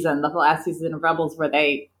Rebels season, the last season of Rebels, where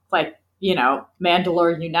they like,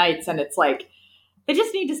 Mandalore unites and it's like, they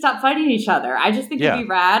just need to stop fighting each other. I just think it'd be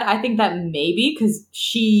rad. I think that maybe because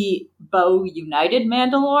Bo united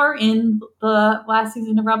Mandalore in the last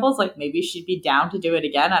season of Rebels, like maybe she'd be down to do it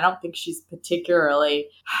again. I don't think she's particularly,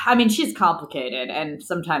 she's complicated and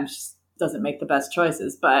sometimes doesn't make the best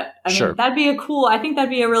choices, but that'd be I think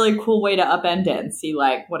that'd be a really cool way to upend it and see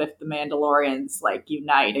like, what if the Mandalorians like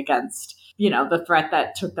unite against, the threat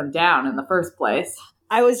that took them down in the first place.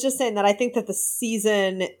 I was just saying that I think that the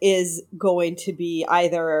season is going to be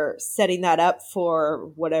either setting that up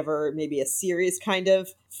for whatever, maybe a series kind of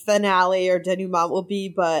finale or denouement will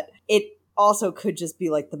be, but it also could just be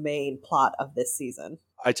like the main plot of this season.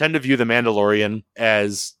 I tend to view The Mandalorian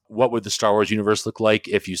as what would the Star Wars universe look like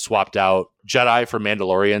if you swapped out Jedi for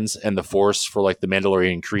Mandalorians and the Force for like the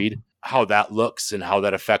Mandalorian Creed, how that looks and how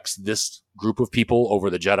that affects this group of people over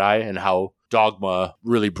the Jedi and how dogma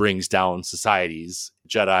really brings down societies.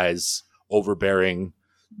 Jedi's overbearing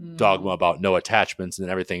dogma about no attachments and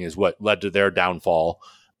everything is what led to their downfall.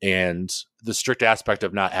 And the strict aspect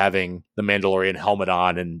of not having the Mandalorian helmet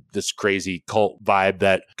on and this crazy cult vibe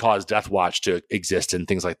that caused Death Watch to exist and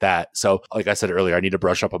things like that. So, like I said earlier, I need to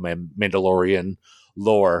brush up on my Mandalorian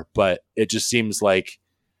lore, but it just seems like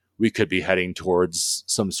we could be heading towards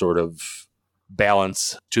some sort of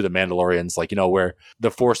balance to the Mandalorians, like, where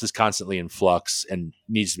the Force is constantly in flux and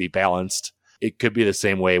needs to be balanced. It could be the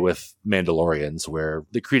same way with Mandalorians, where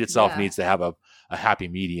the Creed itself needs to have a happy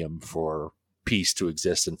medium for peace to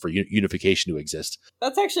exist and for unification to exist.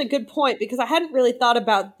 That's actually a good point, because I hadn't really thought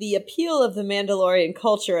about the appeal of the Mandalorian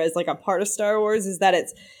culture as like a part of Star Wars, is that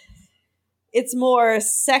it's more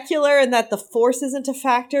secular and that the Force isn't a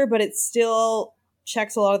factor, but it still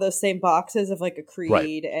checks a lot of those same boxes of like a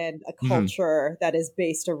creed and a culture that is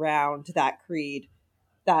based around that creed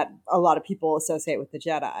that a lot of people associate with the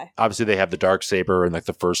Jedi. Obviously, they have the Darksaber, and like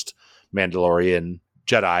the first Mandalorian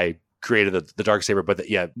Jedi created the Darksaber, but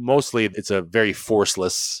mostly it's a very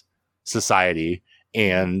forceless society,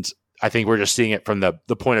 and I think we're just seeing it from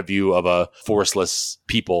the point of view of a forceless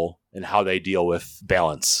people and how they deal with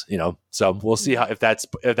balance. So we'll see if that's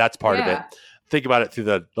part of it. Think about it through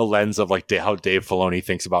the lens of like how Dave Filoni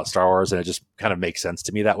thinks about Star Wars, and it just kind of makes sense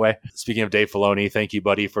to me that way. Speaking of Dave Filoni, thank you,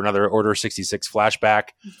 buddy, for another Order 66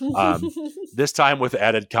 flashback. This time with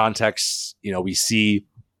added context, we see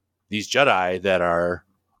these Jedi that are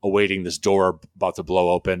awaiting this door about to blow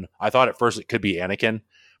open. I thought at first it could be Anakin,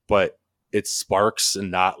 but it's sparks and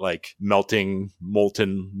not like melting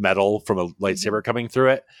molten metal from a lightsaber coming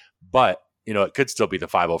through it. But, it could still be the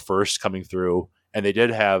 501st coming through. And they did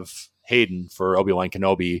have Hayden for Obi-Wan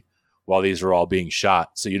Kenobi while these are all being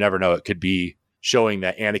shot. So you never know. It could be showing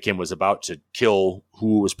that Anakin was about to kill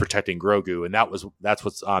who was protecting Grogu. And that's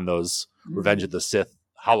what's on those Revenge of the Sith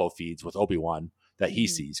holo feeds with Obi-Wan that he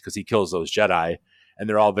sees, because he kills those Jedi. And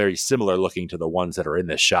they're all very similar looking to the ones that are in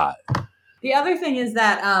this shot. The other thing is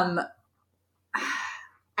that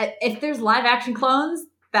if there's live action clones,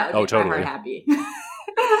 that would make my heart happy.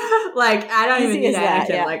 Like, I don't even need Anakin.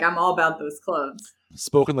 Yeah. Like, I'm all about those clones.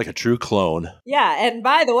 Spoken like a true clone. Yeah, and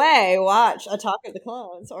by the way, watch Attack of the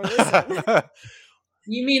Clones or listen.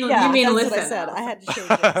 You mean that's listen? What I said. I had to change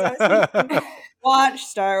it. So watch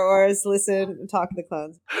Star Wars, listen, and Attack of the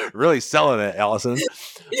Clones. Really selling it, Allison.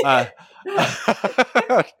 The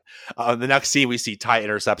next scene, we see TIE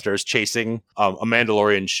interceptors chasing a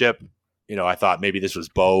Mandalorian ship. I thought maybe this was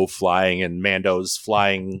Bo flying and Mando's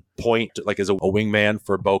flying point, like as a wingman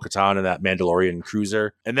for Bo-Katan and that Mandalorian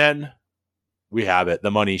cruiser. And then we have it, the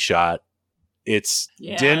money shot. It's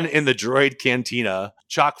Din in the droid cantina,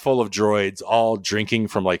 chock full of droids, all drinking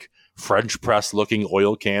from like French press looking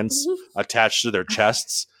oil cans attached to their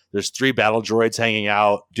chests. There's 3 battle droids hanging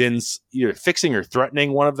out. Din's either fixing or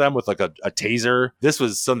threatening one of them with like a taser. This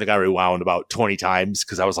was something I rewound about 20 times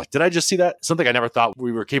because I was like, did I just see that? Something I never thought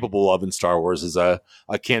we were capable of in Star Wars is a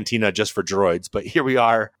cantina just for droids. But here we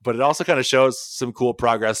are. But it also kind of shows some cool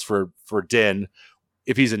progress for Din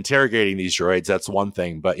if he's interrogating these droids, that's one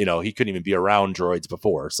thing. But, he couldn't even be around droids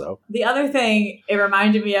before. So the other thing it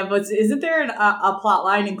reminded me of was, isn't there a plot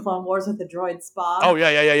line in Clone Wars with the droid spa? Oh,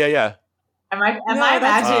 yeah. Am I imagining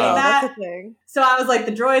that? That's a thing. So I was like,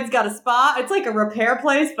 the droid's got a spa. It's like a repair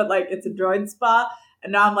place, but like it's a droid spa.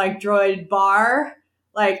 And now I'm like, droid bar.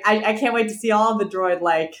 Like, I can't wait to see all of the droid,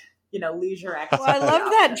 like, leisure activity. Well, I love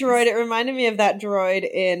that droid. It reminded me of that droid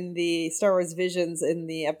in the Star Wars Visions in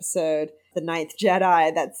the episode The Ninth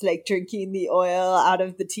Jedi that's like drinking the oil out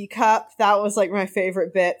of the teacup. That was like my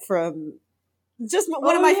favorite bit from just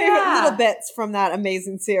one of my favorite little bits from that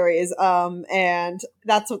amazing series. And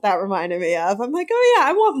that's what that reminded me of. I'm like, oh yeah,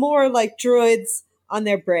 I want more like droids on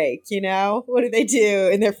their break, What do they do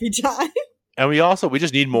in their free time? And we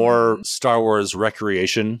just need more Star Wars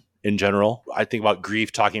recreation in general. I think about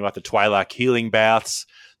Grief talking about the Twi'lek healing baths.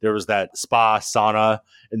 There was that spa sauna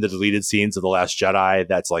in the deleted scenes of The Last Jedi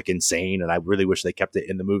that's like insane, and I really wish they kept it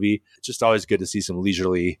in the movie. It's just always good to see some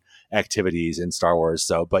leisurely activities in Star Wars.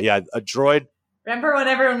 So, but yeah, a droid. Remember when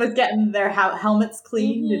everyone was getting their helmets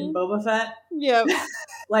cleaned in Boba Fett? Yep.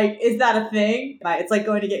 Like, is that a thing? It's like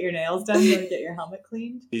going to get your nails done, going to get your helmet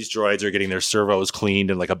cleaned. These droids are getting their servos cleaned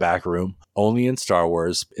in like a back room. Only in Star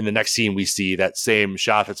Wars. In the next scene, we see that same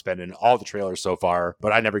shot that's been in all the trailers so far,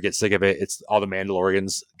 but I never get sick of it. It's all the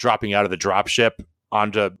Mandalorians dropping out of the dropship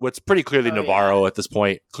onto what's pretty clearly Navarro at this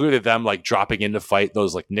point. Clearly them like dropping in to fight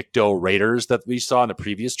those like Nikto Raiders that we saw in the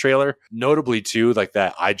previous trailer. Notably too, like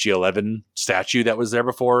that IG-11 statue that was there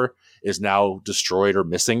before is now destroyed or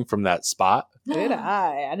missing from that spot. Did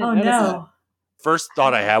I didn't notice that. First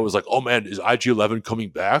thought I had was like, oh man, is IG-11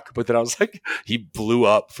 coming back? But then I was like, he blew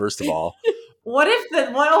up first of all. What if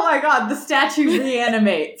oh my god, the statue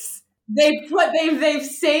reanimates? They've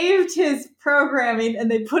saved his programming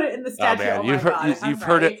and they put it in the statue. Oh man, you've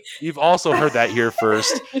heard it. You've also heard that here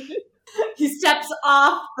first. He steps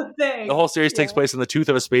off the thing. The whole series takes place in the tooth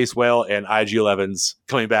of a space whale, and IG-11's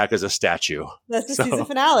coming back as a statue. That's the season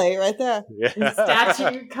finale right there. Yeah. The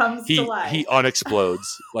statue comes to life. He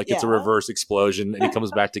unexplodes. Like it's a reverse explosion, and he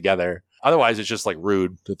comes back together. Otherwise, it's just like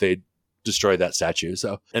rude that they destroyed that statue.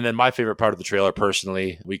 So, and then my favorite part of the trailer,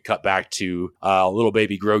 personally, we cut back to little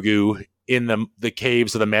baby Grogu in the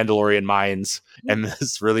caves of the Mandalorian mines, and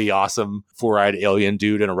this really awesome four-eyed alien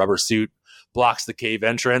dude in a rubber suit blocks the cave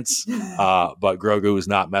entrance, but Grogu is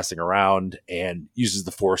not messing around and uses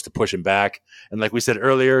the Force to push him back. And like we said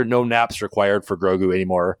earlier, no naps required for Grogu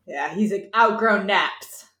anymore. Yeah, he's outgrown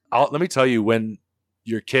naps. Let me tell you, when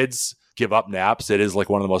your kids give up naps, it is like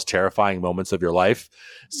one of the most terrifying moments of your life.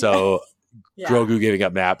 So Grogu giving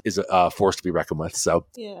up nap is a force to be reckoned with. So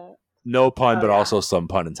no pun, but also some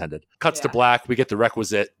pun intended. Cuts to black. We get the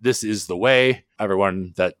requisite, "This is the way."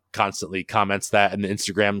 Everyone that constantly comments that in the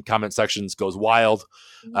Instagram comment sections goes wild.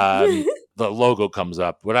 The logo comes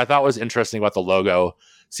up. What I thought was interesting about the logo,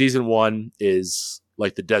 season 1 is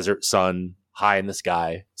like the desert sun high in the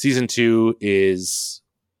sky. Season 2 is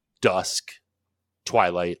dusk,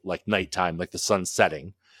 twilight, like nighttime, like the sun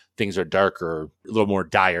setting. Things are darker, a little more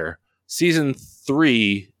dire. Season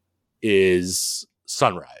 3 is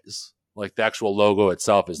sunrise. Like the actual logo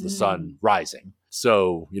itself is the sun rising.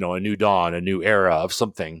 So, a new dawn, a new era of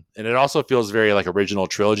something. And it also feels very like original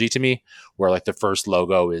trilogy to me, where like the first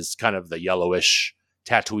logo is kind of the yellowish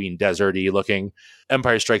Tatooine desert-y looking.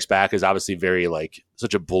 Empire Strikes Back is obviously very like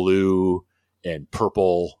such a blue and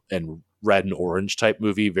purple and red and orange type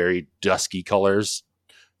movie, very dusky colors,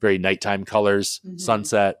 very nighttime colors,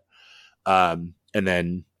 sunset. And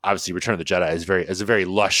then obviously Return of the Jedi is a very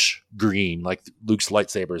lush green, like Luke's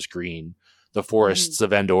lightsaber is green. The forests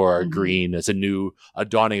of Endor are green. It's a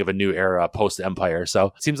dawning of a new era post Empire. So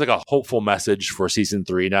it seems like a hopeful message for season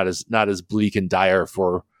 3, not as bleak and dire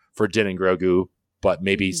for Din and Grogu, but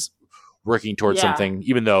maybe working towards something,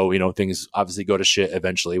 even though, things obviously go to shit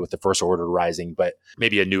eventually with the First Order rising, but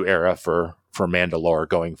maybe a new era for Mandalore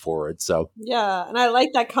going forward. So yeah, and I like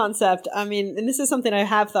that concept. I mean, and this is something I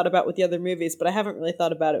have thought about with the other movies, but I haven't really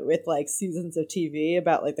thought about it with like seasons of TV,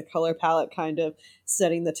 about like the color palette kind of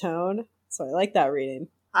setting the tone. So I like that reading.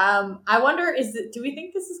 I wonder, do we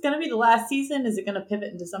think this is going to be the last season? Is it going to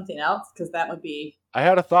pivot into something else? Because that would be... I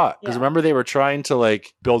had a thought, because remember they were trying to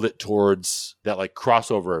like build it towards that like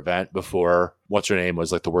crossover event before what's her name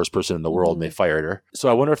was like the worst person in the world and they fired her. So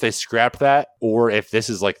I wonder if they scrapped that, or if this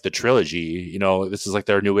is like the trilogy, this is like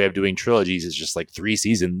their new way of doing trilogies. It's just like 3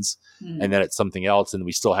 seasons and then it's something else, and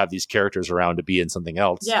we still have these characters around to be in something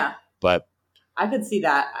else. Yeah. But I could see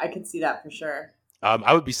that. I could see that for sure.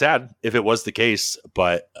 I would be sad if it was the case,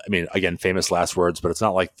 but I mean, again, famous last words, but it's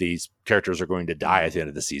not like these characters are going to die at the end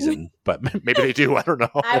of the season, but maybe they do. I don't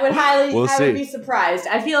know. I would would be surprised.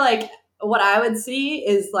 I feel like what I would see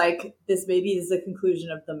is like this maybe is the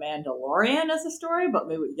conclusion of The Mandalorian as a story, but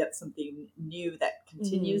maybe we get something new that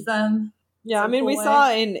continues them. Yeah, I mean, we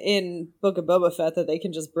saw in Book of Boba Fett that they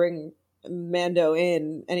can just bring Mando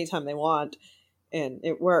in anytime they want, and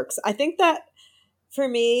it works. I think that, for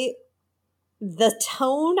me, the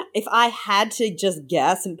tone, if I had to just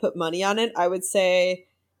guess and put money on it, I would say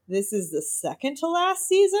this is the second to last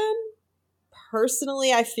season.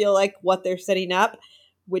 Personally, I feel like what they're setting up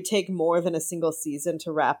would take more than a single season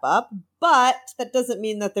to wrap up, but that doesn't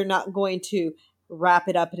mean that they're not going to wrap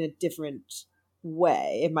it up in a different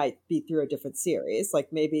way. It might be through a different series, like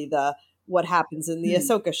maybe what happens in the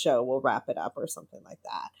Ahsoka show will wrap it up or something like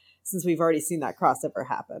that, since we've already seen that crossover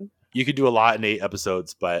happen. You could do a lot in 8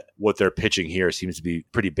 episodes, but what they're pitching here seems to be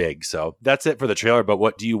pretty big. So that's it for the trailer. But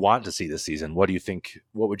what do you want to see this season? What do you think?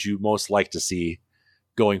 What would you most like to see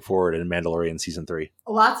going forward in Mandalorian season 3?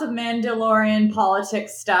 Lots of Mandalorian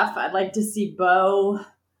politics stuff. I'd like to see Bo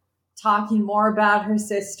talking more about her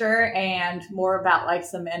sister and more about like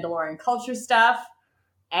some Mandalorian culture stuff.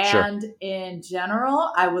 And in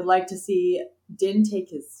general, I would like to see Din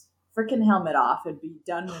take his freaking helmet off and be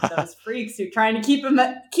done with those freaks who are trying to keep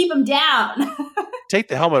him down. Take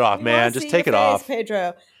the helmet off, man. Just take it off.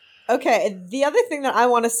 Pedro. Okay, the other thing that I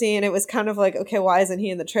want to see, and it was kind of like, okay, why isn't he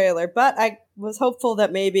in the trailer? But I was hopeful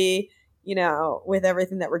that maybe, with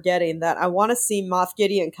everything that we're getting, that I want to see Moff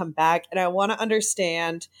Gideon come back, and I want to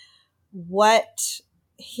understand what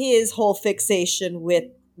his whole fixation with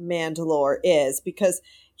Mandalore is, because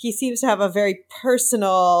he seems to have a very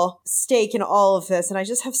personal stake in all of this. And I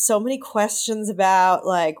just have so many questions about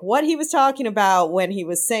like what he was talking about when he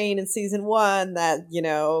was saying in season 1 that,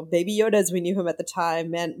 Baby Yoda, as we knew him at the time,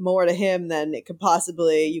 meant more to him than you could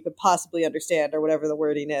possibly understand, or whatever the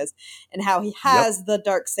wording is, and how he has the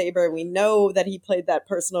Darksaber. We know that he played that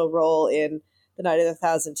personal role in The Night of the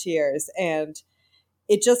Thousand Tears. And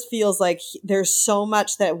it just feels like there's so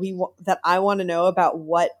much that I want to know about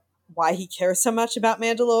why he cares so much about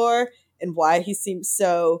Mandalore and why he seems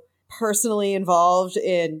so personally involved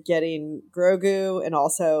in getting Grogu, and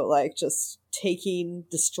also like just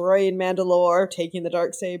destroying Mandalore, taking the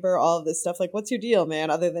Darksaber, all of this stuff. Like, what's your deal, man,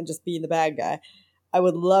 other than just being the bad guy? I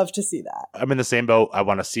would love to see that. I'm in the same boat. I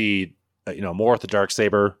want to see more with the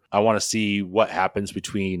Darksaber. I want to see what happens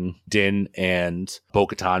between Din and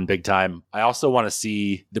Bo-Katan big time. I also want to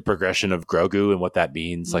see the progression of Grogu and what that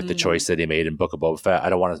means, like the choice that he made in Book of Boba Fett. I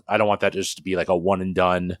don't want that just to be like a one and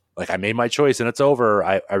done, like I made my choice and it's over.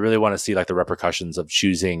 I really want to see like the repercussions of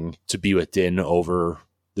choosing to be with Din over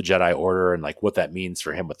the Jedi Order, and like what that means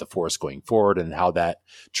for him with the Force going forward, and how that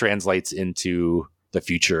translates into the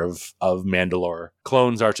future of Mandalore.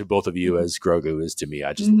 Clones are to both of you as Grogu is to me.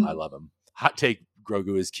 I love him. Hot take,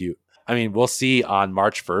 Grogu is cute. I mean, we'll see on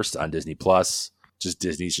March 1st on Disney Plus.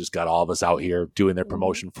 Disney's just got all of us out here doing their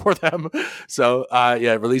promotion for them. So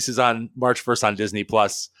it releases on March 1st on Disney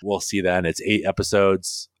Plus. We'll see then. It's 8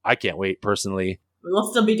 episodes. I can't wait personally. We'll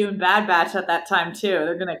still be doing Bad Batch at that time too.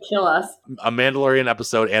 They're gonna kill us. A Mandalorian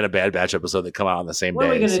episode and a Bad Batch episode that come out on the same day. What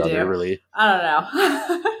are we gonna do? I don't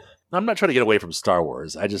know. I'm not trying to get away from Star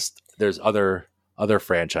Wars. There's other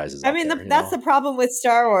franchises. I mean, that's the problem with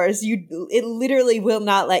Star Wars. It literally will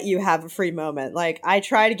not let you have a free moment. Like, I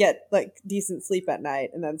try to get like decent sleep at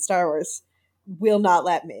night, and then Star Wars will not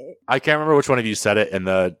let me. I can't remember which one of you said it in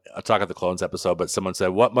the Attack of the Clones episode, but someone said,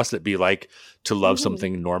 "What must it be like to love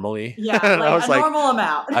something normally?" Yeah, like a normal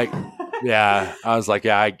amount. I was like,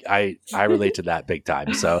 I relate to that big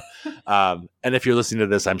time. So, and if you're listening to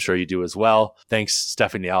this, I'm sure you do as well. Thanks,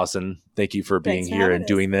 Stephanie Allison. Thank you for being here and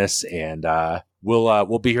doing this. And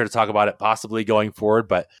we'll be here to talk about it possibly going forward.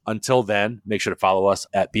 But until then, make sure to follow us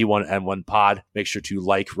at B1N1 Pod. Make sure to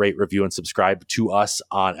like, rate, review, and subscribe to us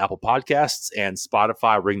on Apple Podcasts and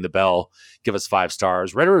Spotify. Ring the bell. Give us 5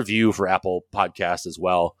 stars. Write a review for Apple Podcasts as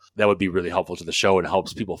well. That would be really helpful to the show and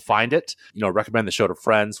helps people find it. Recommend the show to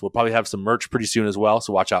friends. We'll probably have some merch pretty soon as well,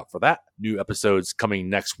 so watch out for that. New episodes coming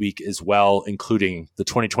next week as well, including the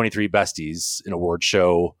 2023 Besties, an award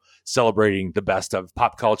show celebrating the best of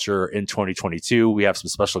pop culture in 2022. We have some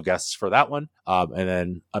special guests for that one. And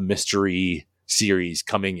then a mystery series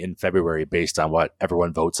coming in February based on what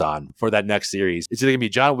everyone votes on for that next series. It's either going to be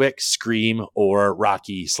John Wick, Scream, or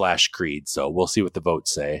Rocky/Creed. So we'll see what the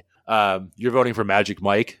votes say. You're voting for Magic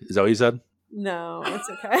Mike. Is that what you said? No, it's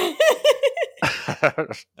okay.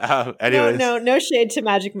 Anyways. No shade to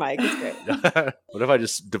Magic Mike. It's great. What if I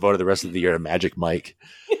just devoted the rest of the year to Magic Mike?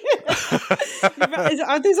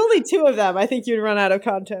 There's only 2 of them. I think you'd run out of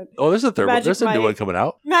content. Oh, there's a third one. There's a new one coming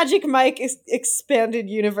out. Magic Mike Expanded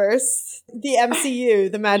Universe. The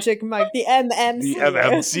MCU. The Magic Mike. The MMCU.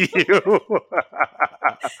 The MMCU.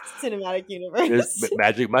 Cinematic Universe.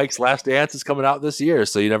 Magic Mike's Last Dance is coming out this year,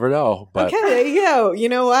 so you never know. But okay, there you go. You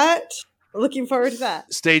know what? Looking forward to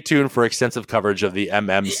that. Stay tuned for extensive coverage of the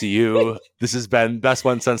MMCU. This has been Best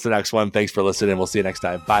One Since the Next One. Thanks for listening. We'll see you next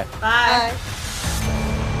time. Bye. Bye. Bye.